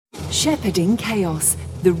Shepherding Chaos,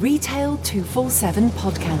 the Retail 247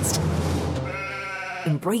 podcast.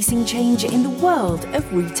 Embracing change in the world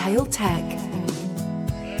of retail tech.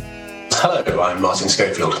 Hello, I'm Martin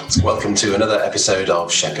Schofield. Welcome to another episode of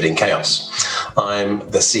Shepherding Chaos. I'm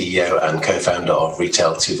the CEO and co-founder of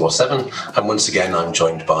Retail 247, and once again I'm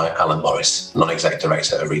joined by Alan Morris, Non-Exec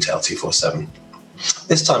Director of Retail 247.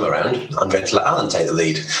 This time around, I'm going to let Alan take the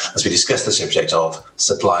lead as we discuss the subject of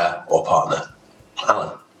supplier or partner.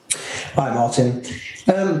 Alan. Hi, Martin.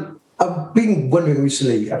 I've been wondering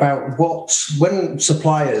recently about when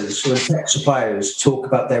suppliers, when tech suppliers talk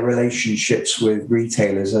about their relationships with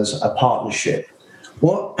retailers as a partnership,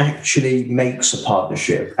 what actually makes a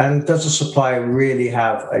partnership? And does a supplier really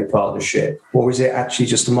have a partnership? Or is it actually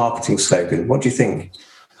just a marketing slogan? What do you think?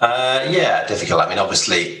 Difficult. I mean,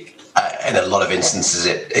 obviously, in a lot of instances,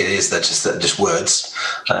 it is just words.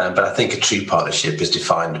 But I think a true partnership is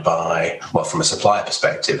defined by, from a supplier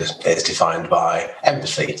perspective, it's defined by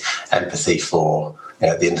empathy. Empathy for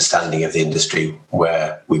the understanding of the industry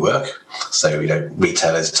where we work. So,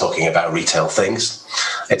 retailers talking about retail things.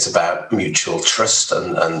 It's about mutual trust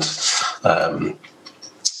and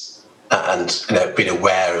being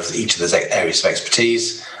aware of each other's areas of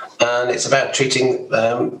expertise. And it's about treating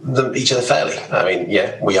each other fairly. I mean,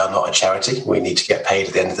 we are not a charity. We need to get paid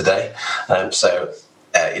at the end of the day.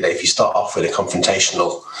 If you start off with a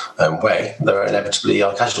confrontational way, there inevitably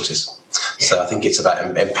are casualties. So I think it's about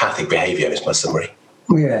empathic behaviour is my summary.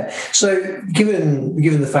 Yeah. So given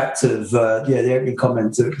the fact of the opening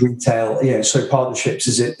comment that retail, so partnerships,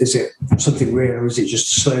 is it something real or is it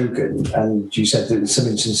just a slogan? And you said that in some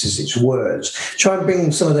instances it's words. Try and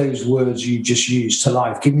bring some of those words you just used to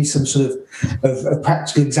life. Give me some sort of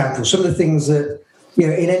practical examples. Some of the things that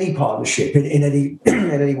in any partnership, in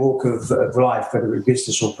any walk of life, whether it's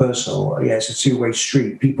business or personal, it's a two-way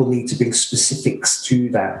street. People need to bring specifics to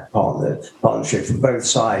that partnership from both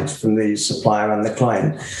sides, from the supplier and the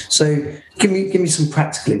client. So give me some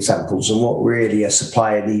practical examples on what really a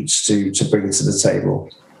supplier needs to bring to the table.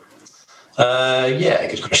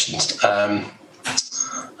 Good questions.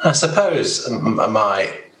 I suppose my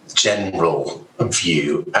general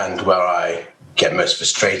view and where I get most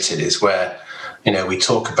frustrated is where we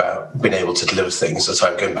talk about being able to deliver things. So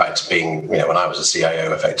I'm going back to being, when I was a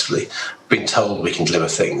CIO, effectively, being told we can deliver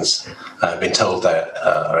things, being told that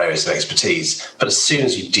our areas of expertise. But as soon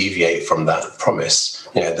as you deviate from that promise,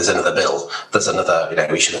 there's another bill, there's another,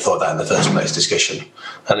 we should have thought that in the first place discussion.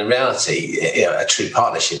 And in reality, a true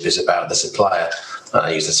partnership is about the supplier,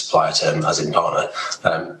 I use the supplier term as in partner,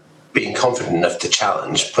 being confident enough to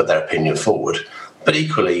challenge, put their opinion forward, but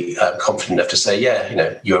equally confident enough to say,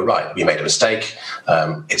 you're right, we made a mistake,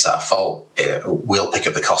 it's our fault, we'll pick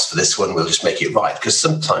up the cost for this one, we'll just make it right. Because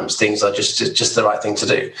sometimes things are just the right thing to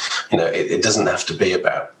do. It doesn't have to be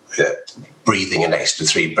about breathing an extra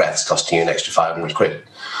 3 breaths costing you an extra 500 quid.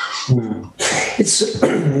 It's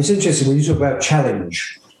interesting when you talk about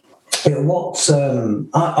challenge. I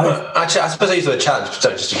suppose I use the word challenge, but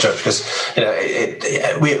don't just interrupt, because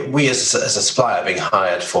we as a supplier are being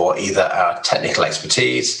hired for either our technical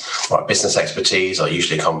expertise or our business expertise, or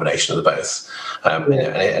usually a combination of the both. And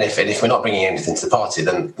if we're not bringing anything to the party,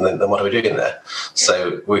 then what are we doing there?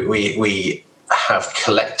 So we have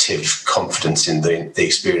collective confidence in the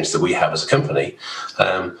experience that we have as a company,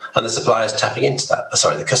 and the supplier is tapping into that.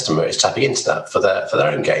 The customer is tapping into that for their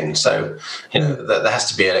own gain. So there has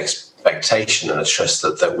to be an expectation and a trust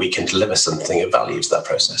that we can deliver something of value to that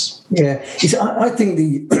process. Yeah, I think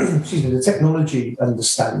the technology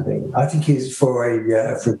understanding, I think, is for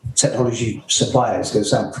technology suppliers, it's going to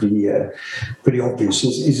sound pretty obvious,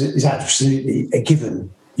 is absolutely a given.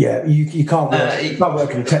 Yeah, you can't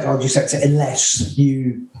work in the technology sector unless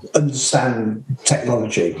you understand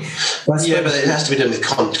technology. But it has to be done with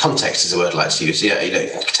context, is a word I like to use.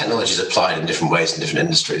 Technology is applied in different ways in different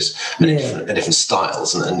industries and in different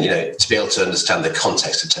styles, and to be able to understand the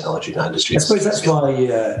context of technology in our industry. I suppose that's why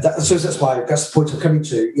that's the point I'm coming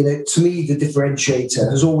to. To me, the differentiator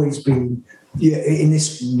has always been, in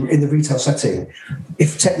the retail setting,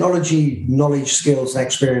 if technology, knowledge, skills, and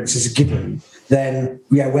experience is a given, then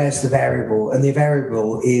where's the variable? And the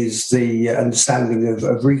variable is the understanding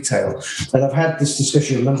of retail. And I've had this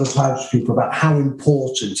discussion a number of times with people about how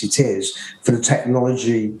important it is for the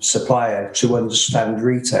technology supplier to understand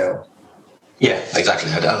retail. Yeah, exactly.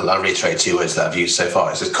 I'll reiterate 2 words that I've used so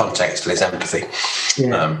far. It's context and it's empathy.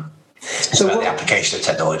 Yeah. It's about the application of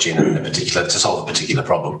technology in a particular to solve a particular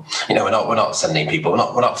problem. We're not sending people. We're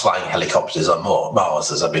not flying helicopters on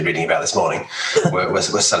Mars, as I've been reading about this morning. We're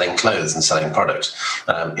selling clothes and selling product.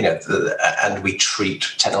 And we treat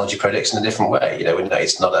technology projects in a different way.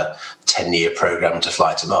 It's not a 10-year program to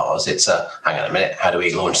fly to Mars. It's hang on a minute. How do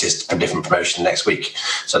we launch this for different promotion next week?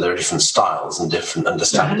 So there are different styles and different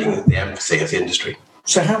understanding of the empathy of the industry.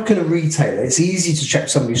 So how can a retailer, it's easy to check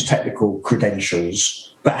somebody's technical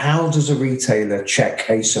credentials, but how does a retailer check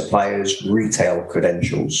a supplier's retail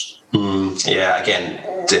credentials?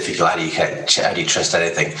 Again, difficult. How do you trust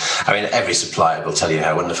anything? I mean, every supplier will tell you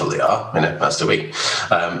how wonderful they are, as do we.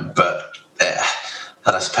 And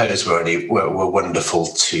I suppose we're wonderful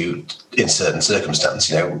in certain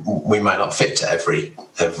circumstances. We might not fit to every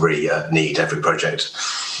need, every project.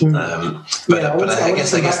 I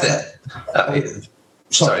guess that.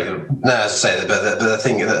 Sorry, no, as I say, but the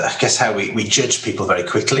thing, I guess how we judge people very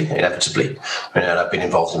quickly, inevitably. I've been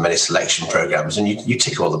involved in many selection programs, and you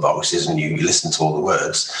tick all the boxes and you listen to all the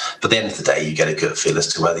words. But at the end of the day, you get a gut feel as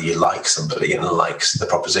to whether you like somebody and likes the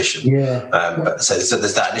proposition. So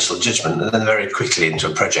there's that initial judgment, and then very quickly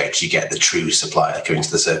into a project, you get the true supplier coming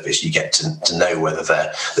to the surface. You get to know whether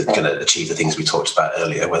they're going to achieve the things we talked about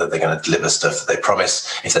earlier, whether they're going to deliver stuff that they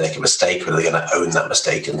promise. If they make a mistake, whether they're going to own that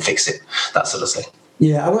mistake and fix it, that sort of thing.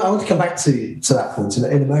 Yeah, I want to come back to that point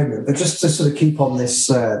in a moment, but just to sort of keep on this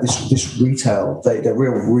retail, the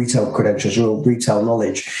real retail credentials, real retail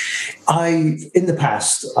knowledge. In the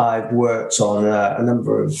past, I've worked on a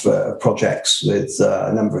number of projects with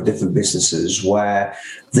a number of different businesses where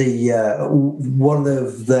one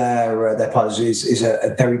of their partners is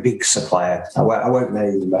a very big supplier. I won't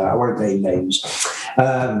name names,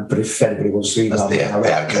 but if anybody wants to email me,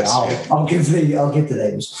 I'll give the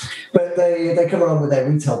names. But they come along with their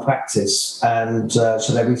retail practice, and so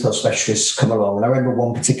their retail specialists come along. And I remember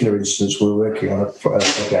one particular instance we were working on a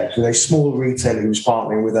project with a small retailer who was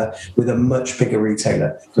partnering with a much bigger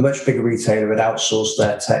retailer. The much bigger retailer had outsourced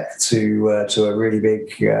their tech to a really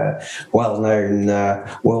big, well-known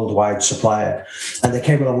worldwide supplier, and they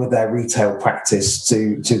came along with their retail practice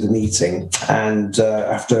to the meeting. And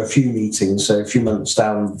after a few meetings, so a few months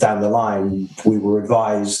down the line, we were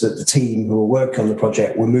advised that the team who were working on the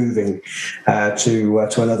project were moving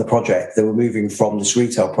to another project. They were moving from this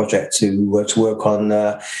retail project to work on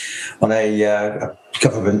a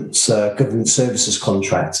government services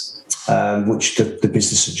contract, which the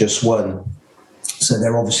business had just won. So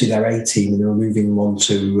they're obviously their A team, and they were moving them on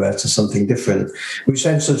to something different, which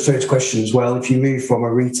then sort of throws questions. Well, if you move from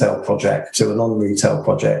a retail project to a non-retail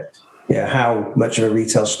project, how much of a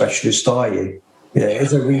retail specialist are you?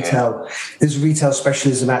 Is retail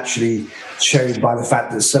specialism actually shown by the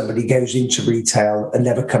fact that somebody goes into retail and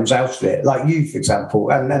never comes out of it, like you, for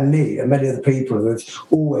example, and me and many other people who have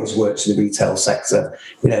always worked in the retail sector?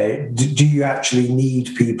 Do you actually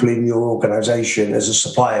need people in your organisation as a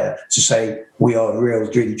supplier to say we are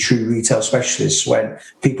really true retail specialists when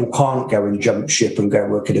people can't go and jump ship and go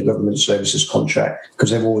work in a government services contract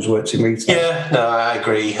because they've always worked in retail? Yeah, no, I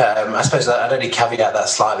agree. I suppose I'd only caveat that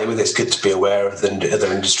slightly with it's good to be aware of the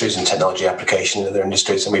other industries and technology application in other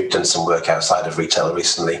industries, and we've done some work outside of retail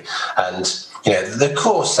recently, and the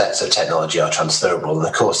core sets of technology are transferable and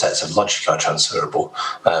the core sets of logic are transferable.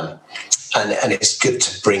 And it's good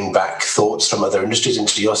to bring back thoughts from other industries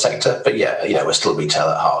into your sector. But we're still retail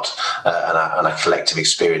at heart, and our collective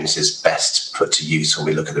experience is best put to use when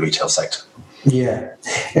we look at the retail sector. Yeah.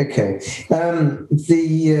 Okay.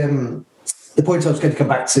 The point I was going to come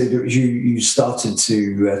back to that you started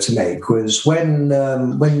to make was when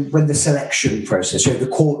the selection process,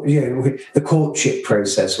 the courtship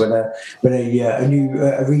process, when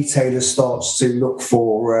a retailer starts to look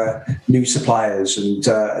for new suppliers, and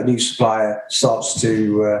a new supplier starts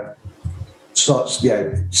to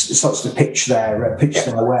pitch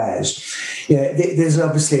their wares. There's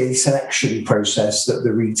obviously a selection process that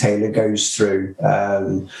the retailer goes through.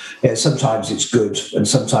 Sometimes it's good and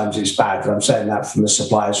sometimes it's bad. And I'm saying that from a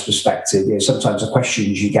supplier's perspective. Sometimes the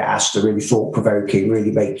questions you get asked are really thought-provoking,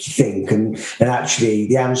 really make you think, and actually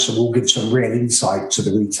the answer will give some real insight to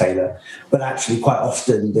the retailer. But actually, quite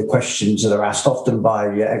often the questions that are asked, often by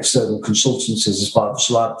external consultancies as part of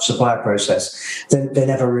the supplier process, they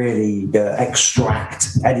never really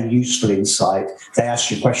extract any useful insight. They ask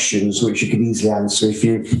you questions which you can easily answer if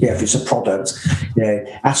it's a product,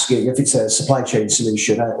 asking if it's a supply chain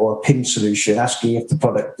solution or a PIM solution, asking if the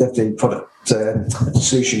product the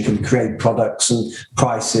solution can create products and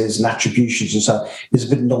prices and attributions and so on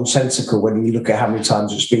is a bit nonsensical when you look at how many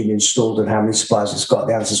times it's been installed and how many suppliers it's got.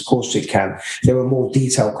 The answer is, of course, it can. There are more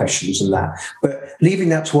detailed questions than that. But leaving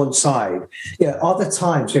that to one side, are there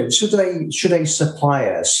times, should a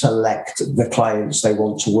supplier select the clients they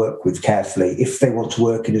want to work with carefully if they want to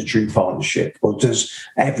work in a true partnership? Or does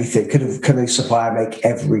everything, can a supplier make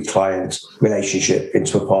every client relationship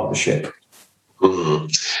into a partnership?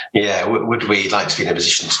 Yeah, would we like to be in a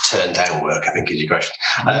position to turn down work, I think is your question.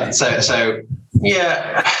 So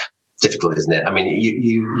difficult, isn't it? I mean,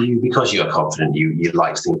 you because you are confident, you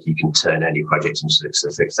like to think you can turn any project into a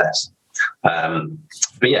success.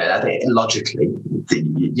 But yeah, I think logically,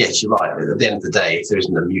 yes, you're right. At the end of the day, if there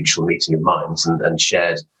isn't a mutual meeting of minds and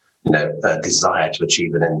shared, desire to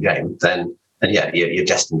achieve an end game, then yeah, you're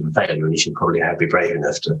destined for failure, and you should probably be brave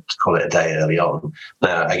enough to call it a day early on.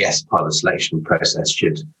 I guess part of the selection process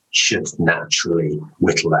should naturally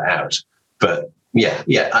whittle that out. But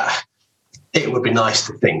it would be nice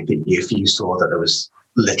to think that if you saw that there was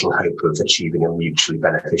little hope of achieving a mutually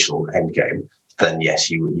beneficial end game, then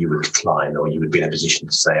yes, you would decline, or you would be in a position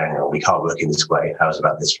to say, hang on, we can't work in this way. How's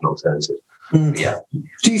about this for an alternative? Yeah.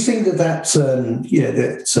 Do you think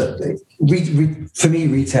for me,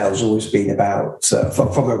 retail's always been about,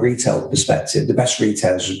 from a retail perspective, the best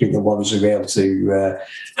retailers have been the ones who are able to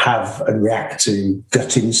have and react to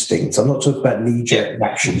gut instinct. I'm not talking about knee-jerk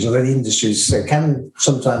reactions, although the industries can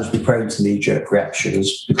sometimes be prone to knee-jerk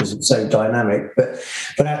reactions because it's so dynamic. But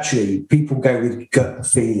actually, people go with gut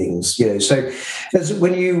feelings. So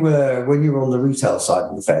when you were on the retail side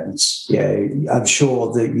of the fence, I'm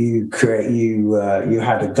sure that you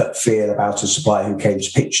had a gut feel about a supplier who came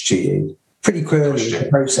to pitch to you pretty clearly in the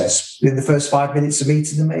process, in the first 5 minutes of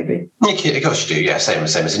meeting them, maybe? Of course you do, yeah. Same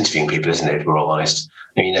as interviewing people, isn't it, if we're all honest?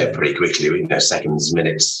 And pretty quickly, seconds,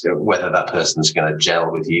 minutes, whether that person's going to gel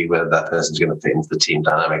with you, whether that person's going to fit into the team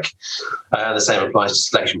dynamic. The same applies to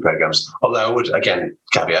selection programs. Although I would, again,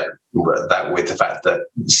 caveat that with the fact that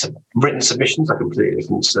written submissions are completely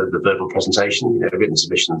different to the verbal presentation. Written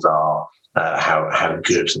submissions are how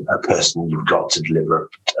good a person you've got to deliver,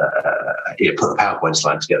 put a PowerPoint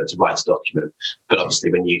slide together to write a document. But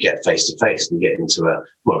obviously, when you get face to face and get into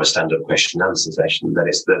more of a stand-up question and answer session, then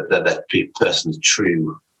it's the person's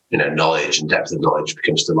true, knowledge and depth of knowledge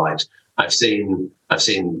becomes to light. I've seen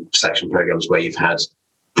selection programs where you've had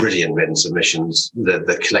brilliant written submissions.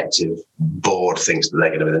 The collective board thinks that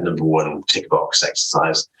they're going to be the number one tick box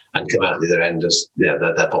exercise and come out the other end as they're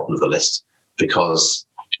bottom of the list because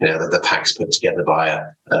the pack's put together by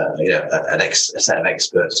a set of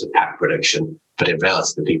experts at pack production, but in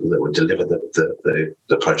reality, the people that would deliver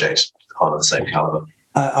the project are of the same caliber.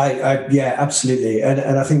 Yeah, absolutely,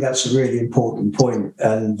 and I think that's a really important point.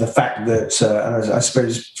 And the fact that, and I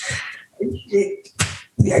suppose,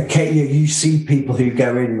 you see people who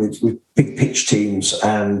go in with big pitch teams,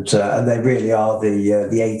 and they really are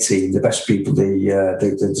the A team, the best people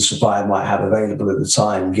the supplier might have available at the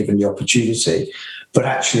time, given the opportunity. But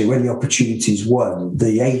actually, when the opportunity is won,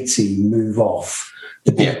 the A team move off.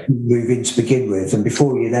 The people move in to begin with, and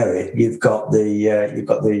before you know it, you've got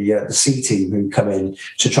the C team who come in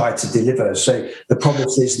to try to deliver. So the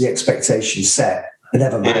promises, the expectations set are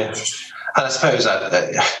never matched. And I suppose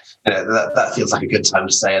that feels like a good time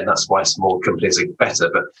to say, and that's why small companies are better.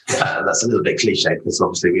 But that's a little bit cliche because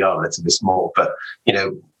obviously we are relatively small. But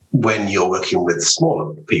when you're working with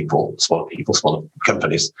smaller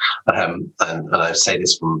companies, and I say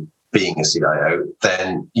this from being a CIO,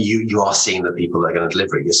 then you are seeing the people that are going to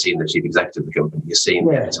deliver it. You're seeing the chief executive of the company. You're seeing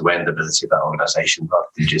the end-to-end ability of that organisation rather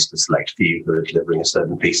than just a select few who are delivering a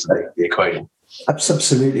certain piece of the equation. That's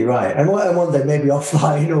absolutely right. And one day, maybe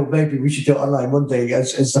offline, or maybe we should do it online one day,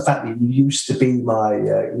 as the fact that you used to be my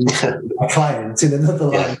client in another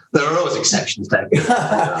line. There are always exceptions there.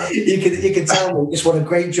 You can tell me just what a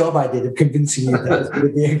great job I did of convincing you that it's going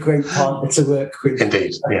to be a great partner to work with.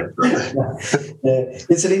 Indeed, yeah.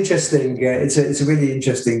 It's an interesting, it's a really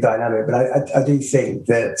interesting dynamic. But I do think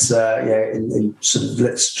that, in sort of,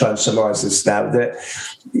 let's try and summarise this now, that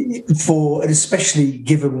and especially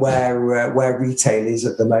given where retail is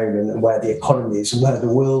at the moment and where the economy is and where the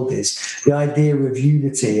world is, the idea of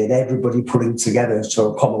unity and everybody pulling together to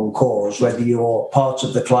a common cause, whether you're part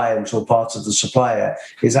of the client or part of the supplier,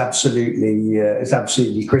 is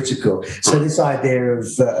absolutely critical. So this idea of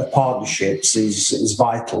partnerships is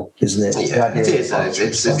vital, isn't it? Yeah, it is.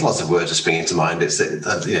 It's lots of words are springing to mind. It's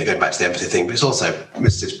going back to the empathy thing, but it's also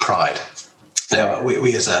it's pride.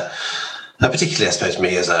 We as particularly, I suppose,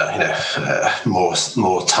 me as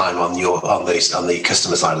more time on the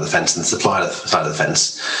customer side of the fence and the supplier side of the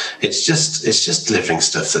fence. It's just delivering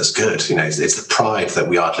stuff that's good. It's the pride that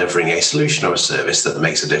we are delivering a solution or a service that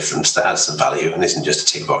makes a difference, that adds some value, and isn't just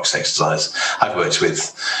a tick box exercise. I've worked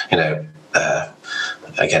with,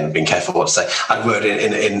 again, being careful what to say. I've worked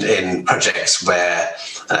in projects where.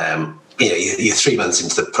 You're 3 months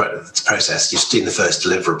into the process, you're doing the first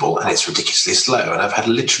deliverable, and it's ridiculously slow. And I've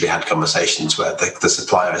literally had conversations where the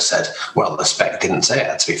supplier has said, well, the spec didn't say it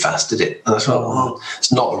had to be fast, did it? And I thought, well,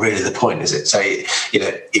 it's not really the point, is it? So,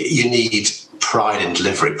 you need pride in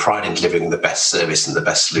delivering the best service and the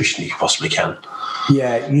best solution you possibly can.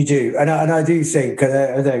 Yeah, you do, and I do think,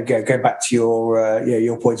 and going back to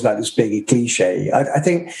your points about this being a cliche. I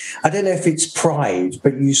think, I don't know if it's pride,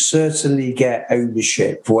 but you certainly get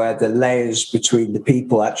ownership where the layers between the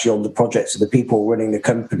people actually on the projects and the people running the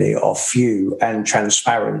company are few and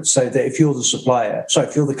transparent. So that if you're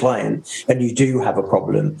the client, and you do have a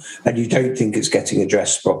problem and you don't think it's getting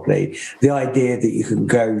addressed properly, the idea that you can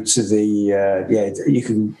go to you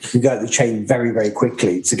can go the chain very, very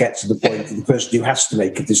quickly to get to the point that the person who has to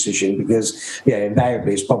make a decision, because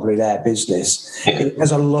invariably it's probably their business. It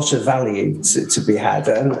has a lot of value to be had,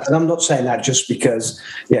 and I'm not saying that just because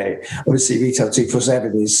obviously Retail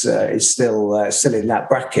 247 is still in that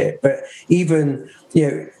bracket, but even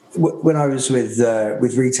when I was with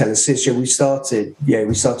Retail Assist, we started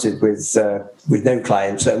with no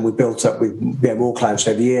clients, and we built up with more clients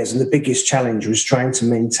over the years. And the biggest challenge was trying to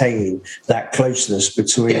maintain that closeness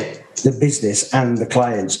between the business and the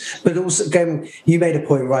clients. But also, again, you made a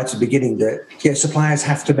point right at the beginning that suppliers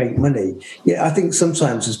have to make money. I think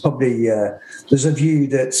sometimes there's probably there's a view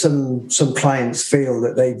that some clients feel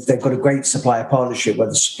that they've got a great supplier partnership where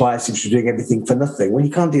the supplier seems to be doing everything for nothing. Well,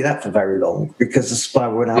 you can't do that for very long because the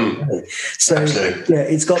supplier will run out of money. So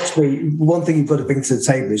it's got to be, one thing you've got to bring to the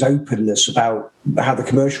table is openness about how the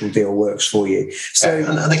commercial deal works for you. So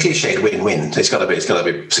and the cliched win-win. It's got to be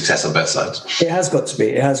success on both sides. It has got to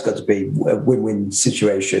be a win-win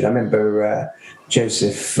situation. I remember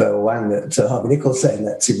Joseph Wang at Harvey Nichols saying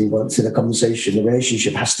that to me once in a conversation. The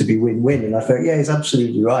relationship has to be win-win, and I thought, he's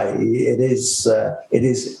absolutely right. It is.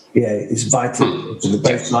 It's vital to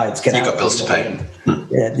both sides. You've got bills to pay.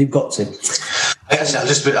 Yeah, you've got to. I'll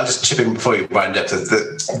just chip in before you wind up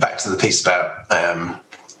back to the piece about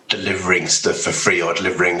delivering stuff for free or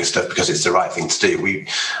delivering stuff because it's the right thing to do.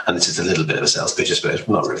 And this is a little bit of a sales pitch, but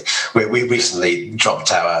not really. We recently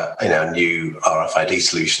dropped our new RFID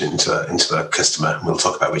solution into a customer. We'll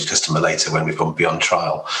talk about which customer later when we've gone beyond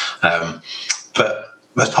trial. But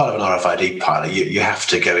as part of an RFID pilot, you have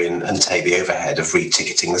to go in and take the overhead of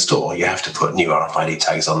reticketing the store. You have to put new RFID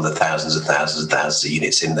tags on the thousands and thousands and thousands of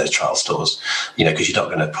units in those trial stores, because you're not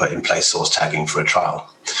going to put in place source tagging for a trial.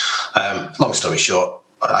 Long story short,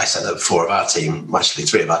 I set up 4 of our team, actually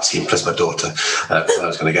 3 of our team plus my daughter, when I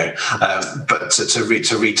was going to go. But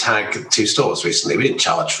to re-tag 2 stores recently, we didn't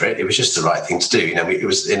charge for it. It was just the right thing to do. It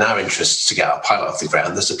was in our interests to get our pilot off the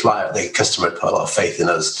ground. The customer had put a lot of faith in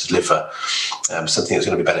us to deliver something that was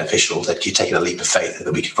going to be beneficial. They'd taken a leap of faith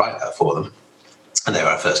that we could write that for them. And they were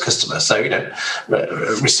our first customer. So,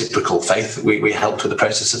 reciprocal faith, we helped with the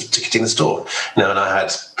process of ticketing the store. And I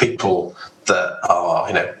had people that are,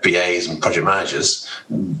 BAs and project managers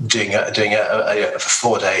doing for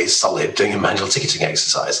 4 days solid, doing a manual ticketing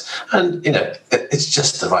exercise. And, it's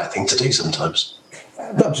just the right thing to do sometimes.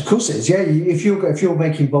 Of course it is. Yeah, if you're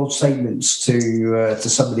making bold statements to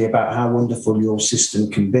somebody about how wonderful your system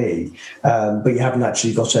can be, but you haven't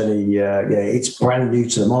actually got any, it's brand new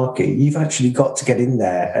to the market. You've actually got to get in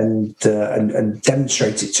there and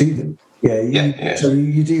demonstrate it to them. So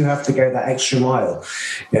you do have to go that extra mile.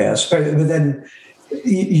 I suppose, but then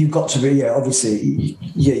you've got to be obviously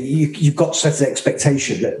you've got to set an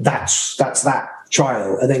expectation that's that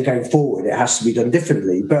trial, and then going forward it has to be done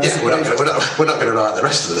differently. But we're not going to write the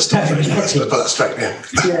rest of the stuff. Let's put that straight.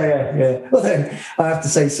 Yeah. Well, then I have to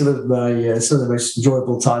say some of the most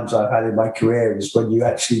enjoyable times I've had in my career is when you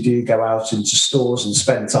actually do go out into stores and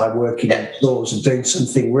spend time working in stores and doing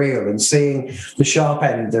something real and seeing the sharp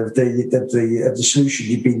end of the solution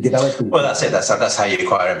you've been developing. Well, that's it. That's how you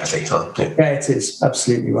acquire empathy. Yeah, it is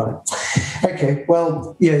absolutely right. Okay,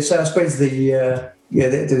 well, so I suppose the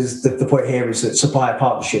point here is that supplier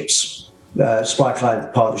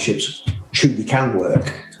client partnerships truly can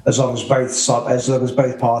work as long as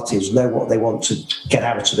both parties know what they want to get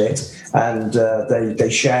out of it, and they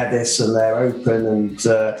share this, and they're open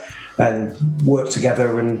and work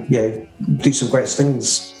together and do some great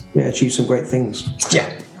things, achieve some great things. Yeah.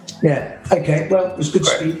 Yeah. Okay. Well, it was good to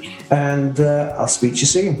speak, and I'll speak to you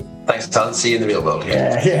soon. Thanks, Alan. See you in the real world.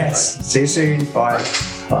 Yes. Bye. See you soon. Bye.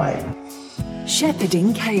 Bye.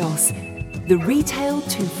 Shepherding Chaos, the Retail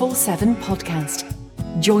 247 podcast.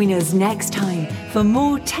 Join us next time for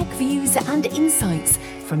more tech views and insights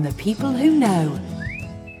from the people who know.